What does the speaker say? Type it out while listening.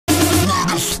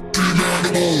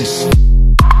Hey,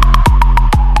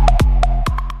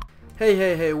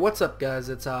 what's up guys?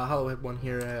 It's Hallowhead1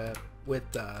 here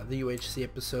with the UHC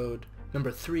episode number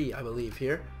 3, I believe,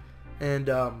 here. And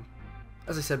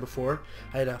as I said before,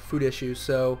 I had a food issue,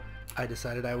 so I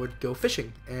decided I would go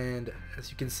fishing. And as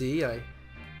you can see, I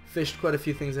fished quite a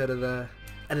few things out of the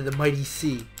mighty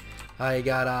sea. I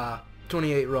got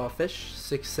 28 raw fish,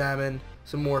 6 salmon,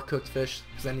 some more cooked fish,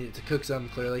 because I needed to cook some,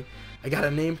 clearly. I got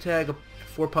a name tag,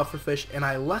 4 puffer fish, and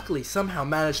I luckily somehow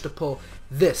managed to pull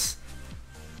this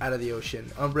out of the ocean.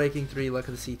 Unbreaking 3, Luck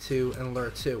of the Sea 2, and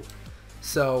Lure 2.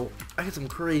 So I got some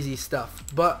crazy stuff,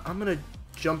 but I'm gonna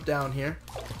jump down here,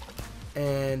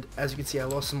 and as you can see, I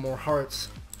lost some more hearts,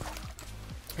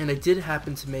 and I did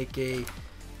happen to make a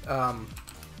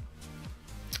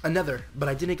nether, but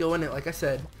I didn't go in it like I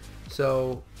said,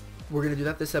 so we're gonna do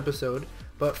that this episode.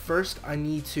 But first I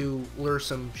need to lure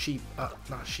some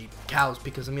cows,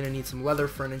 because I'm gonna need some leather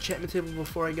for an enchantment table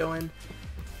before I go in,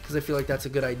 because I feel like that's a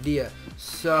good idea.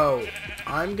 So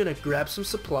I'm gonna grab some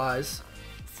supplies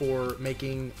for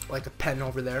making like a pen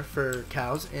over there for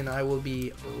cows, and I will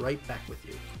be right back with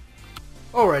you.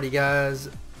 Alrighty guys,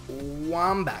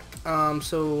 I'm back.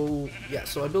 So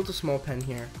I built a small pen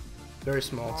here, very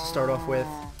small to start off with,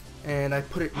 and I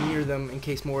put it near them in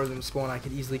case more of them spawn. I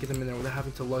could easily get them in there without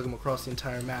having to lug them across the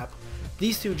entire map.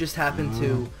 These two just happened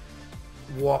to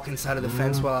walk inside of the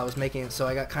fence while I was making it, so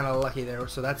I got kind of lucky there,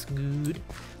 so that's good.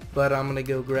 But I'm gonna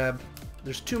go grab,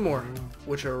 there's 2 more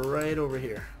which are right over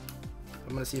here.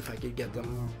 I'm gonna see if I could get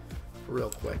them real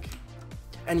quick.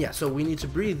 And yeah, so we need to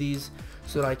breed these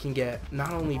so that I can get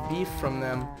not only beef from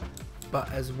them,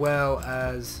 but as well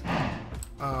as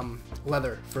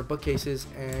leather for bookcases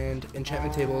and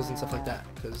enchantment tables and stuff like that,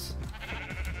 because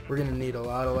we're gonna need a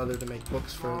lot of leather to make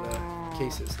books for the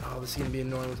cases. Oh, this is gonna be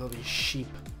annoying with all these sheep.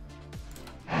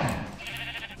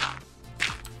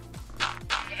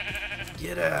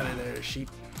 Get out of there, sheep.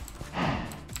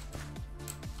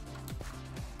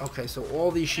 Okay, so all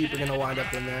these sheep are gonna wind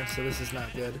up in there, so this is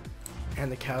not good.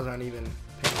 And the cows aren't even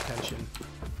paying attention.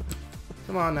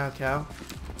 Come on now, cow.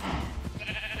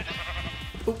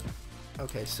 Oop.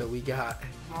 Okay, so we got...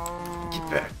 Get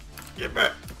back! Get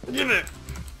back! Get back!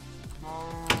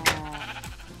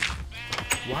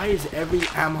 Why is every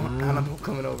animal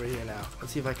coming over here now?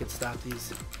 Let's see if I can stop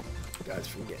these guys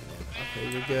from getting in.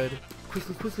 Okay, you're good.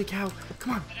 Quickly, cow!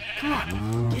 Come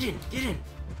on! Get in!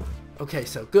 Okay,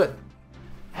 so good.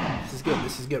 This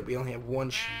is good. We only have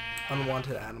one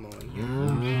unwanted animal in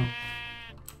here.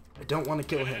 I don't want to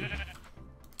kill him.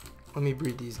 Let me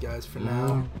breed these guys for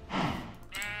now.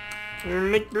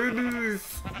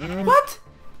 What?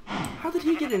 How did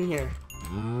he get in here?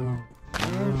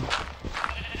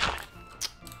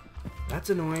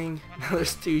 That's annoying. Now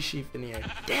there's 2 sheep in here.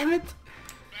 Damn it!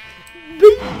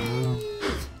 Baby!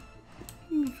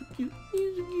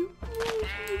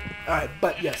 Alright,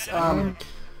 but yes, so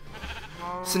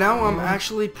now I'm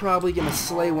actually probably gonna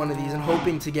slay one of these and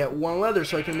hoping to get 1 leather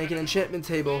so I can make an enchantment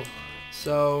table.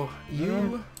 So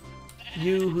you,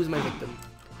 who's my victim?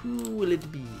 Who will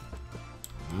it be?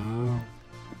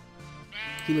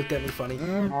 He looked at me funny.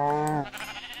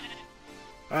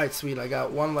 Alright, sweet, I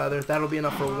got 1 leather. That'll be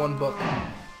enough for 1 book.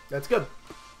 That's good.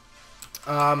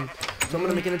 So I'm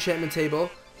gonna make an enchantment table.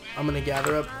 I'm gonna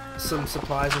gather up some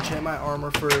supplies, enchant my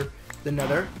armor for the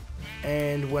nether,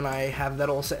 and when I have that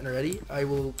all set and ready, I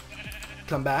will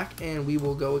come back and we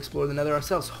will go explore the nether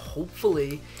ourselves.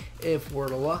 Hopefully, if we're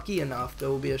lucky enough, there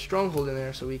will be a stronghold in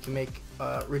there so we can make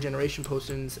regeneration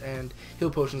potions and heal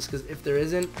potions, because if there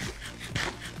isn't,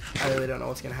 I really don't know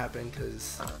what's gonna happen,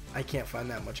 because I can't find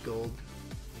that much gold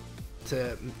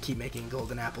to keep making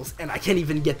golden apples, and I can't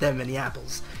even get that many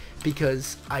apples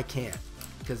because I can't,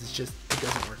 because it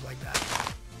doesn't work like that.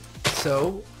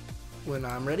 So when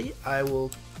I'm ready, I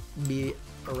will be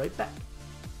right back.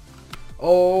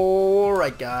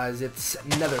 Alright guys, it's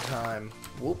nether time.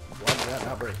 Whoop, why did that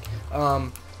not break?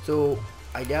 So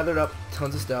I gathered up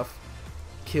tons of stuff,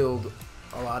 killed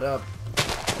a lot of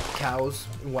cows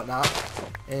and whatnot,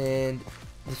 and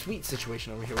this wheat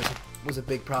situation over here was a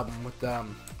big problem with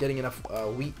getting enough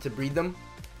wheat to breed them,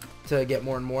 to get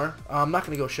more and more. I'm not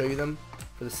going to go show you them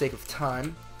for the sake of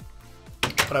time,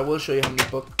 but I will show you how many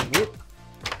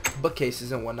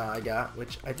bookcases and whatnot I got,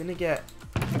 which I didn't get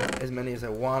as many as I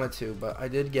wanted to, but I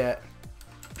did get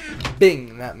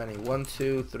bing that many. 1,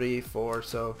 2, 3, 4.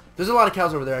 So there's a lot of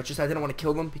cows over there. I didn't want to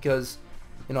kill them because,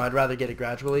 you know, I'd rather get it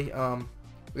gradually.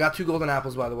 We got 2 golden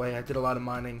apples, by the way. I did a lot of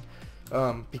mining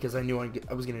because I knew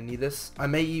I was gonna need this. I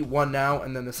may eat 1 now,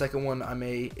 and then the second one I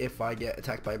may if I get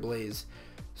attacked by a blaze.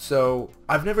 So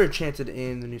I've never enchanted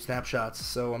in the new snapshots,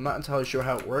 so I'm not entirely sure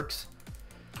how it works.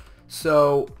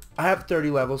 So I have 30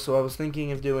 levels, so I was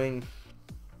thinking of doing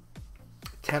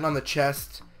 10 on the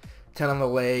chest, 10 on the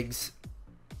legs.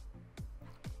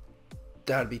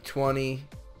 That'd be 20.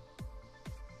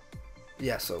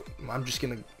 Yeah, so I'm just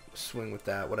gonna swing with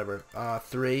that, whatever.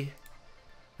 3.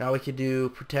 Now we could do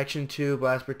protection 2,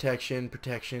 blast protection,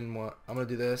 protection 1. I'm gonna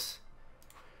do this.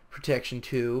 Protection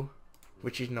 2,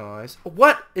 which is nice. Oh,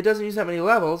 what? It doesn't use that many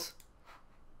levels.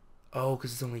 Oh,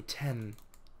 because it's only 10.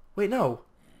 Wait, no.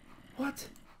 What?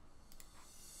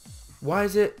 Why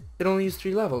is it only used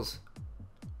 3 levels?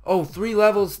 Oh, 3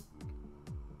 levels.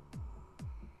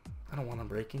 I don't want them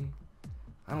breaking.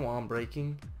 I don't want them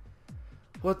breaking.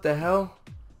 What the hell?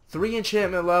 3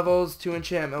 enchantment levels, 2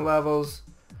 enchantment levels,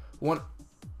 1.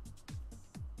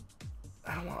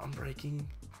 I don't want them breaking.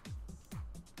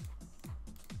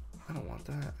 I don't want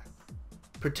that.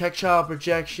 Projectile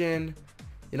projection.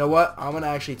 You know what? I'm going to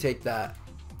actually take that.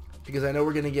 Because I know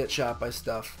we're going to get shot by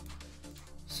stuff.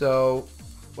 So,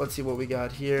 let's see what we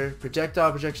got here. Projectile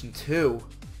projection 2.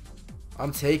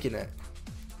 I'm taking it.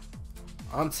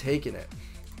 I'm taking it.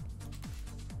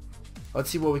 Let's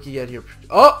see what we can get here.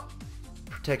 Oh!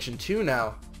 Protection 2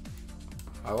 now.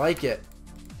 I like it.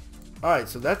 Alright,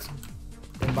 so that's,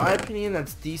 in my opinion,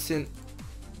 that's decent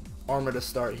armor to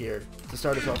start here. To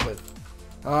start us off with.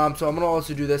 So I'm going to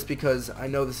also do this because I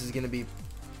know this is going to be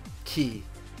key.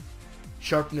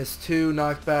 Sharpness 2,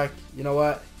 knockback. You know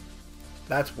what?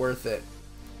 That's worth it.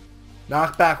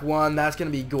 Knockback 1, that's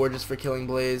going to be gorgeous for killing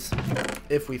Blaze.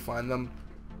 If we find them.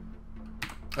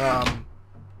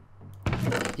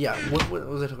 Yeah, what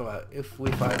was I talking about? If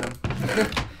we find them.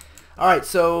 Alright,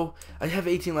 so I have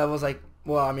 18 levels.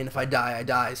 Well, I mean, if I die, I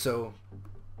die, so.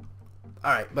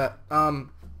 Alright, but, God,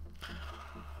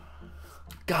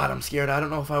 I'm scared. I don't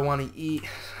know if I want to eat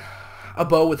a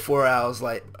bow with 4 arrows,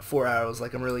 like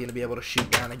I'm really going to be able to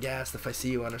shoot down a ghast if I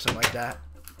see one or something like that.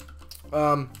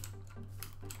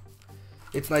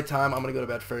 It's nighttime. I'm going to go to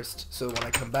bed first, so when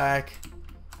I come back,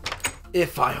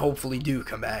 if I hopefully do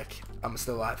come back, I'm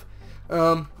still alive.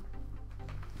 I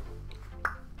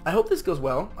hope this goes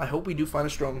well. I hope we do find a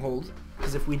stronghold,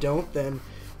 because if we don't, then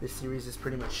this series is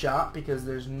pretty much shot, because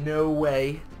there's no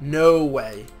way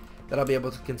that I'll be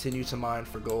able to continue to mine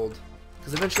for gold,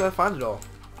 because eventually I'll find it all.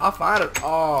 I'll find it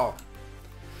all.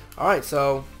 Alright,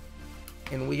 so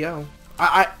in we go.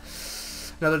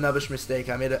 Another nubbish mistake.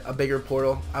 I made a bigger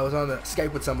portal. I was on the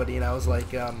Skype with somebody, and I was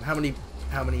like, how many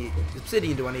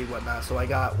obsidian do I need, whatnot? So I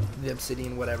got the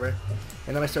obsidian, whatever,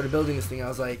 and then I started building this thing. I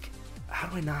was like, how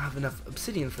do I not have enough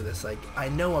obsidian for this? Like, I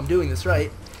know I'm doing this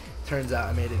right. Turns out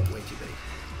I made it way too big,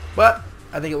 but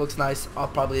I think it looks nice. I'll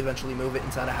probably eventually move it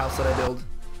inside a house that I build.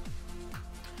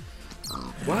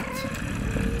 What?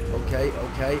 Okay.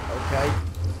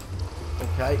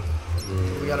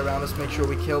 We got around us. Make sure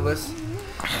we kill this.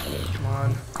 Come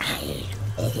on.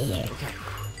 Okay.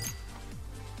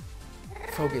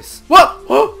 Focus. Whoa!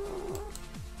 Whoa!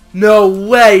 No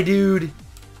way, dude.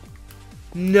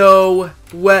 No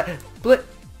way.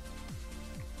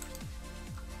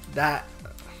 That.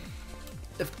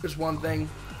 If there's one thing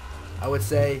I would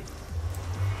say,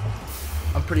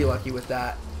 I'm pretty lucky with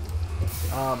that.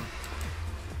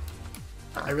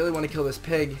 I really want to kill this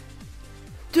pig.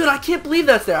 Dude, I can't believe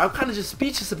that's there. I'm kind of just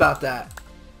speechless about that.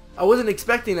 I wasn't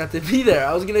expecting that to be there.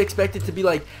 I was going to expect it to be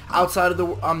like outside of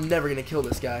the... I'm never going to kill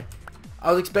this guy.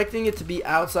 I was expecting it to be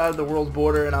outside of the world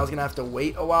border, and I was going to have to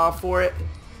wait a while for it.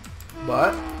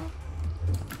 But...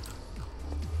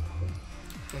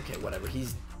 okay, whatever.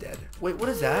 He's dead. Wait, what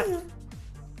is that?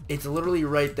 It's literally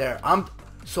right there.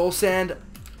 Soul sand.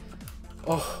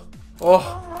 Oh.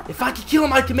 If I could kill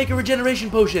him, I could make a regeneration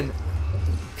potion.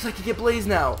 Because I could get Blaze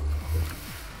now.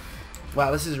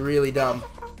 Wow, this is really dumb.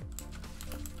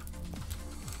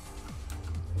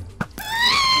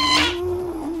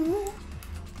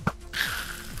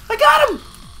 I got him!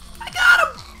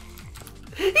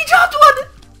 He dropped one!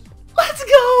 Let's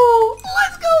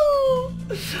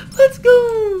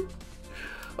go!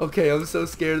 Okay, I'm so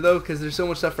scared though, because there's so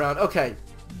much stuff around. Okay,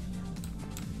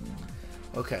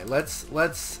 let's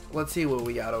see what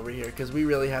we got over here, because we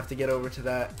really have to get over to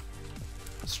that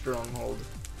stronghold.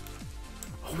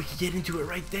 Oh, we can get into it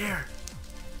right there.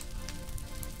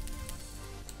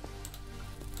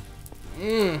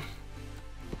 I'm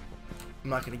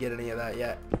not gonna get any of that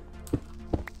yet.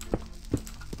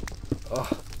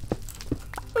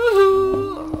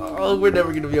 Oh, we're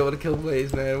never gonna be able to kill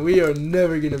Blaze, man. We are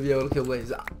never gonna be able to kill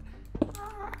Blaze.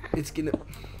 It's gonna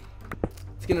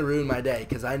ruin my day,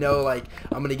 because I know, like,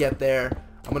 I'm gonna get there,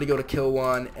 I'm gonna go to kill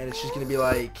one, and it's just gonna be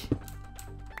like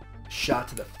shot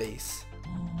to the face.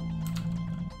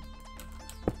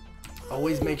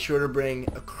 Always make sure to bring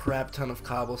a crap ton of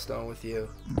cobblestone with you.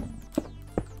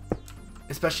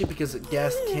 especially because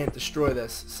gas can't destroy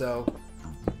this. So,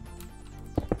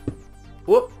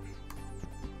 whoop,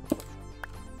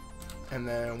 and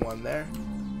then one there,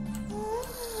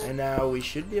 and now we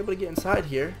should be able to get inside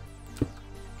here.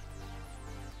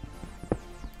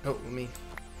 Oh, let me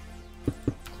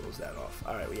close that off.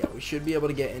 All right, yeah, we should be able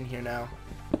to get in here now,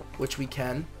 which we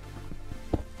can,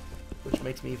 which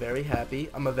makes me very happy.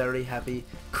 I'm a very happy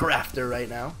crafter right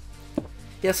now.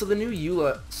 Yeah, so the new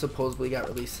EULA supposedly got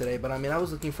released today, but I mean, I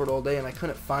was looking for it all day and I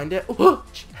couldn't find it. Oh,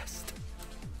 chest.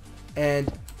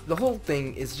 And the whole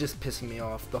thing is just pissing me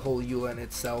off, the whole EULA in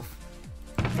itself.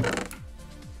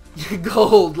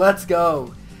 Gold, let's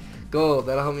go. Gold,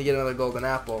 that'll help me get another golden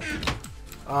apple.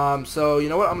 So you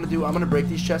know what I'm gonna do? I'm gonna break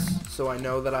these chests so I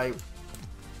know that I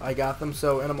got them.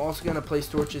 So, and I'm also gonna place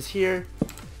torches here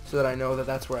so that I know that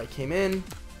that's where I came in.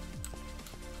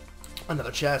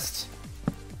 Another chest.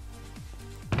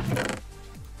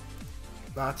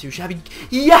 Not too shabby.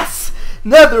 Yes!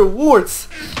 Nether warts!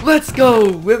 Let's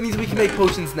go! That means we can make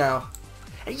potions now.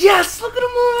 Yes! Look at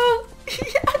them all!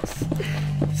 Yes!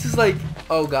 This is like,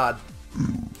 oh god.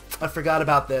 I forgot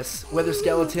about this. Wither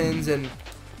skeletons and...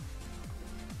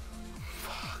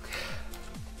 Fuck.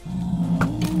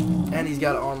 And he's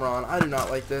got armor on. I do not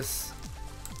like this.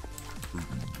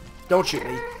 Don't shoot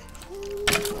me.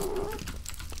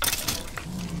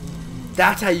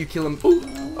 That's how you kill him. Ooh.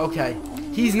 Okay.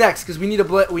 He's next because we need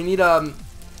an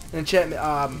enchantment.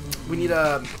 We need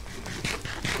a,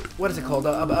 what is it called?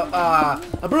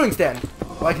 A brewing stand.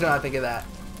 Why can I not think of that?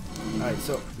 All right,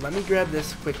 so let me grab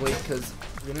this quickly because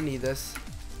we're gonna need this.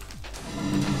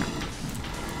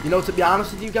 You know, to be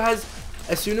honest with you guys,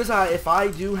 as soon as if I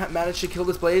do manage to kill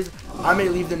this blaze, I may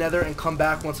leave the Nether and come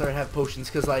back once I have potions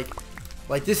because like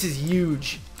this is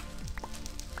huge.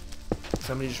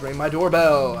 Somebody just rang my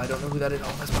doorbell. I don't know who that is.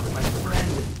 Oh, that's probably my friend.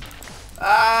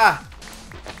 Ah!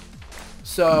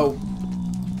 So,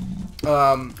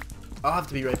 I'll have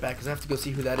to be right back because I have to go see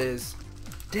who that is.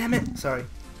 Damn it! Sorry.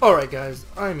 Alright guys,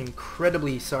 I'm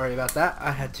incredibly sorry about that.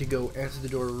 I had to go answer the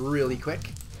door really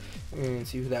quick and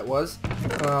see who that was.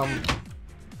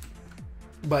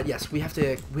 But yes, we have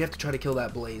to try to kill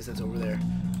that blaze that's over there.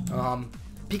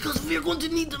 Because we're going to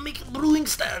need to make brewing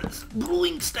stands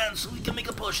so we can make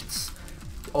a potions.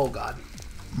 Oh god.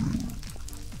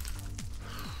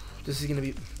 This is gonna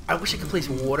be... I wish I could place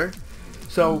water.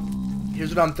 So,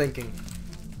 here's what I'm thinking.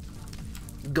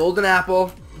 Golden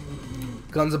apple,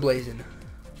 guns a-blazing.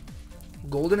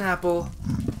 Golden apple,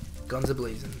 guns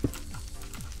a-blazing.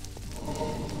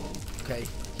 Okay,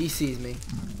 he sees me.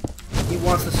 He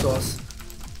wants the sauce.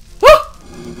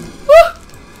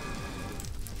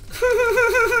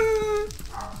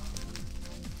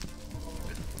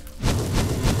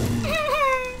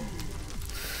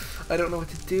 I don't know what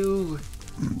to do.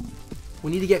 We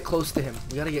need to get close to him.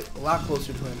 We gotta get a lot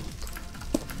closer to him.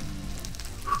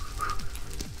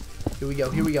 Here we go.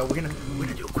 Here we go. We're gonna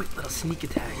do a quick little sneak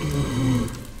attack.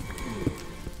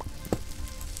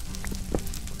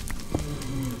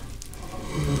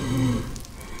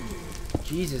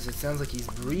 Jesus, it sounds like he's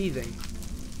breathing.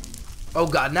 Oh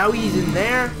god, now he's in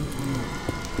there.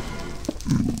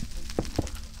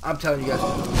 I'm telling you guys,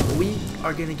 we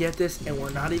are gonna get this, and we're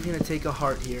not even gonna take a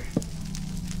heart here.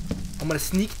 I'm gonna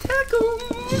sneak attack him.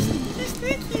 Sneaky,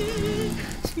 sneaky,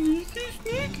 sneaky,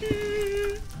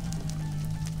 sneaky.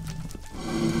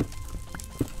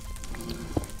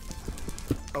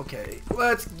 Okay,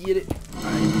 let's get it.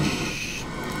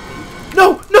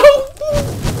 No, no!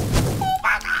 Oh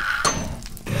my god!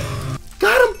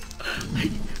 Got him!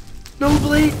 No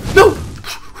blade! No!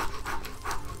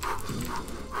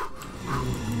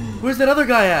 Where's that other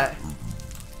guy at?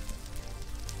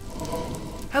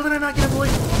 How did I not get a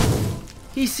blade?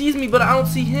 He sees me, but I don't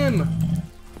see him.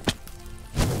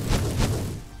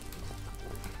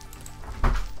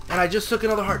 And I just took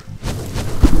another heart.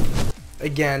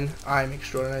 Again, I'm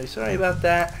extraordinarily sorry about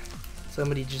that.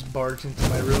 Somebody just barged into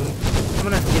my room. I'm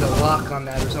gonna have to get a lock on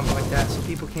that or something like that so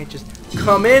people can't just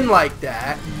come in like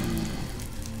that.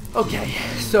 Okay,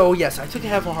 so yes, I took a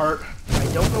half a heart. I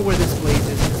don't know where this blaze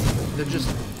is. They're just...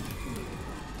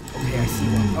 Okay, I see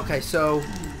one. Okay, so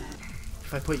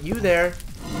if I put you there,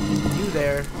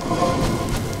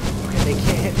 okay, they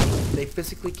can't hit me. They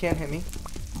physically can't hit me.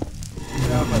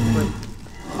 Now if I put...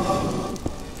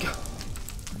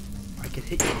 I could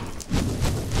hit you.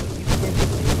 You can't hit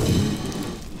me.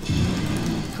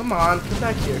 Come on, come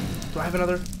back here. Do I have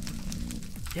another?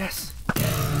 Yes.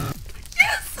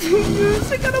 Yes!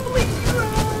 Yes, I gotta believe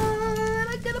run.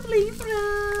 I gotta believe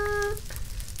run.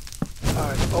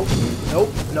 Alright, oh,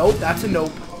 nope, nope, that's a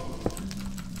nope.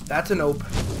 That's a nope.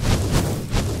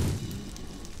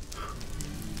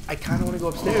 I kind of want to go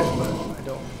upstairs, but I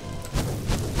don't.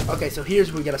 Okay, so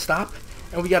here's where we gotta stop,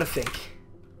 and we gotta think.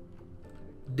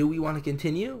 Do we want to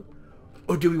continue,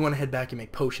 or do we want to head back and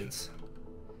make potions?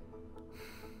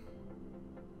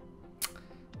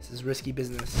 This is risky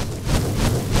business.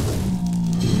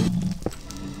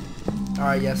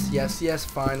 Alright, yes,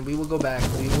 fine. We will go back.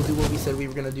 We will do what we said we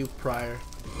were gonna do prior.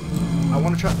 I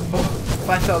want to try. Oh, if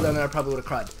I fell down there, I probably would have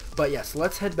cried. But yes,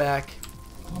 let's head back.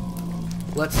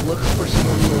 Let's look for some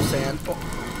more soul sand. Oh.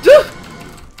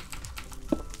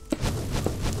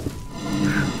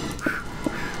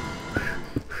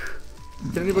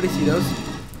 Did anybody see those?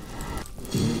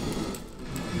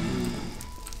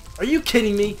 Are you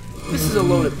kidding me? This is a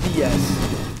load of BS.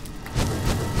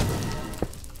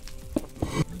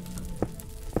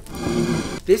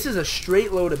 This is a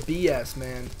straight load of BS,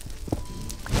 man.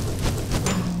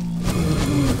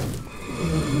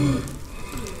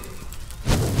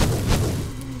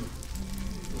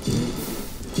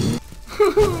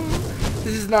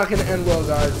 This is not gonna end well,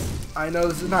 guys. I know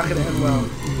this is not gonna end well.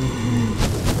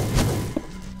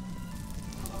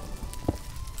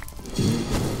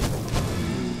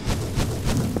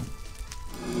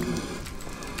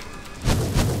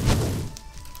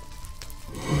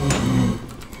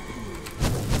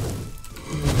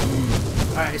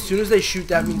 Alright, as soon as they shoot,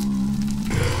 that means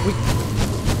we...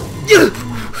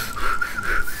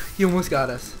 He almost got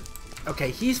us.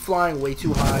 Okay, he's flying way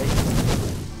too high.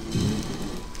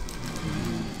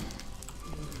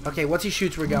 Okay, once he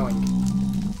shoots, we're going.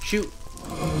 Shoot.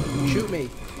 Shoot me.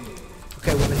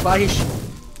 Okay, when they fly, he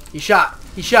shot.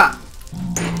 He shot.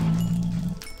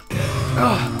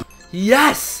 Oh,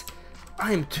 yes!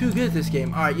 I am too good at this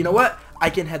game. Alright, you know what? I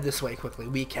can head this way quickly.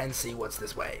 We can see what's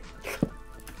this way.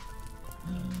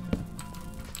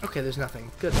 Okay, there's nothing.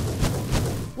 Good.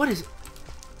 What is...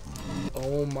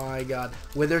 Oh my god.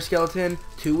 Wither skeleton.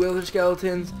 2 wither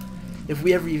skeletons. If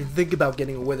we ever even think about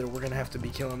getting a wither, we're going to have to be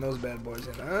killing those bad boys.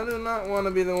 And I do not want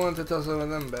to be the one to tell some of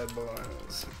them bad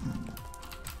boys.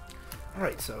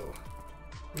 Alright, so...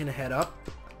 We're going to head up.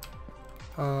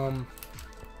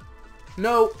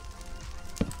 No!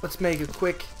 Let's make a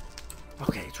quick...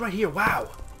 Okay, it's right here. Wow!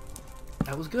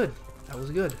 That was good. That was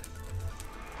good.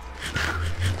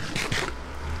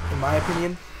 In my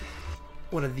opinion,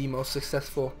 one of the most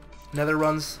successful nether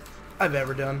runs I've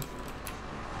ever done.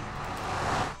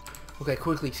 Okay,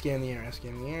 quickly scan the area.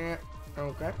 Scan the area.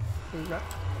 Okay.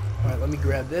 Alright, let me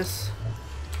grab this.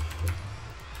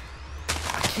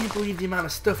 I can't believe the amount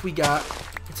of stuff we got.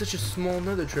 It's such a small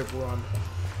nether trip run.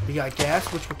 We got gas,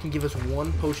 which can give us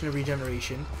 1 potion of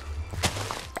regeneration,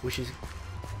 which is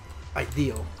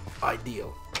ideal.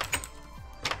 Ideal.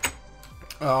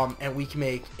 And we can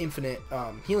make infinite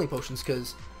healing potions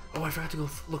because... Oh, I forgot to go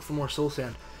look for more soul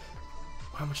sand.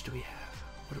 How much do we have?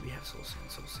 What do we have? Soul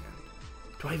sand, soul sand.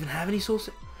 Do I even have any soul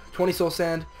sand? 20 soul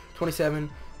sand, 27.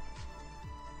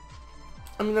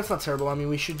 I mean, that's not terrible. I mean,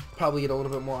 we should probably get a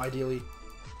little bit more ideally.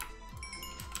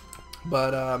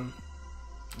 But,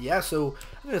 yeah, so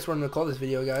I think that's what I'm going to call this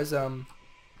video, guys.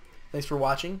 Thanks for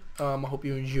watching. I hope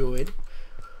you enjoyed.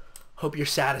 Hope you're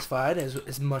satisfied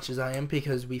as much as I am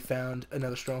because we found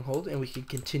another stronghold and we can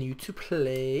continue to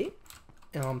play.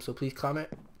 So please comment,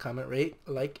 rate,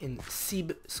 like, and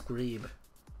subscribe.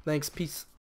 Thanks, peace.